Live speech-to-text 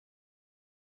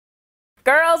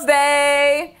Girls'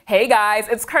 Day! Hey guys,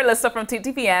 it's Carlissa from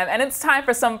TTPM, and it's time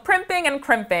for some primping and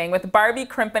crimping with Barbie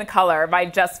Crimp Color by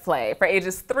Just Play for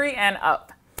ages 3 and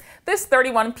up. This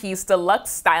 31-piece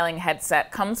Deluxe Styling Head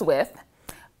set comes with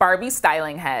Barbie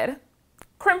Styling Head,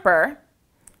 crimper,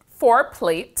 4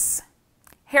 plates,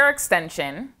 hair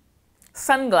extension,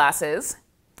 sunglasses,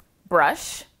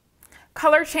 brush,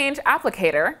 color change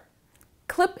applicator,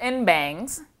 clip-in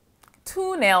bangs,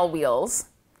 2 nail wheels,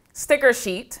 sticker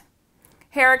sheet,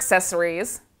 hair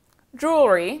accessories,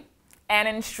 jewelry, and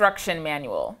instruction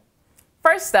manual.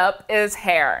 First up is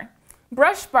hair.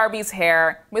 Brush Barbie's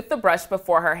hair with the brush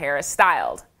before her hair is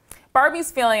styled.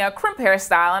 Barbie's feeling a crimp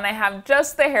hairstyle, and I have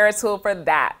just the hair tool for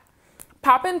that.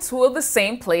 Pop in 2 of the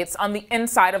same plates on the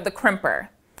inside of the crimper.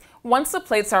 Once the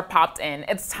plates are popped in,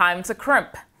 it's time to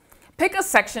crimp. Pick a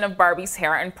section of Barbie's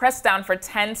hair and press down for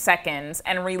 10 seconds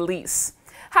and release.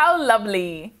 How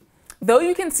lovely! Though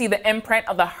you can see the imprint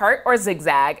of the heart or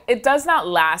zigzag, it does not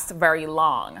last very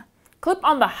long. Clip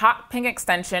on the hot pink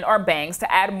extension or bangs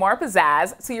to add more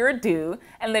pizzazz to your do,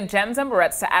 and the gems and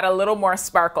barrettes to add a little more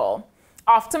sparkle.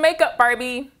 Off to makeup,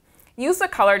 Barbie! Use the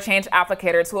color change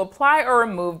applicator to apply or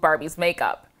remove Barbie's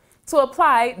makeup. To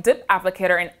apply, dip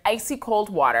applicator in icy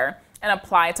cold water and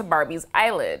apply to Barbie's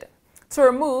eyelid. To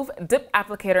remove, dip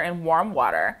applicator in warm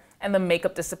water and the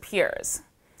makeup disappears.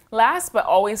 Last but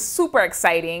always super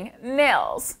exciting,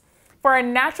 nails. For a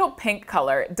natural pink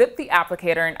color, dip the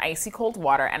applicator in icy cold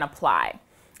water and apply.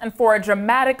 And for a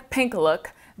dramatic pink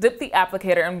look, dip the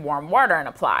applicator in warm water and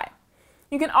apply.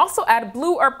 You can also add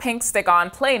blue or pink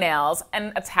stick-on play nails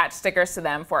and attach stickers to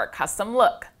them for a custom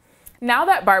look. Now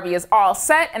that Barbie is all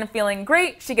set and feeling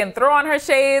great, she can throw on her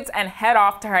shades and head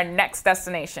off to her next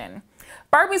destination.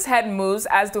 Barbie's head moves,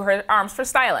 as do her arms for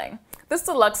styling. This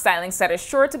deluxe styling set is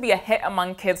sure to be a hit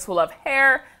among kids who love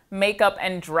hair, makeup,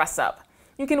 and dress up.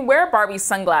 You can wear Barbie's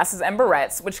sunglasses and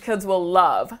barrettes, which kids will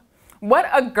love. What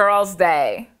a girl's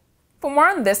day! For more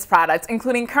on this product,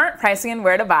 including current pricing and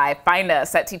where to buy, find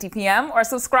us at TTPM or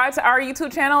subscribe to our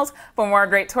YouTube channels for more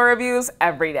great tour reviews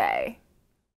every day.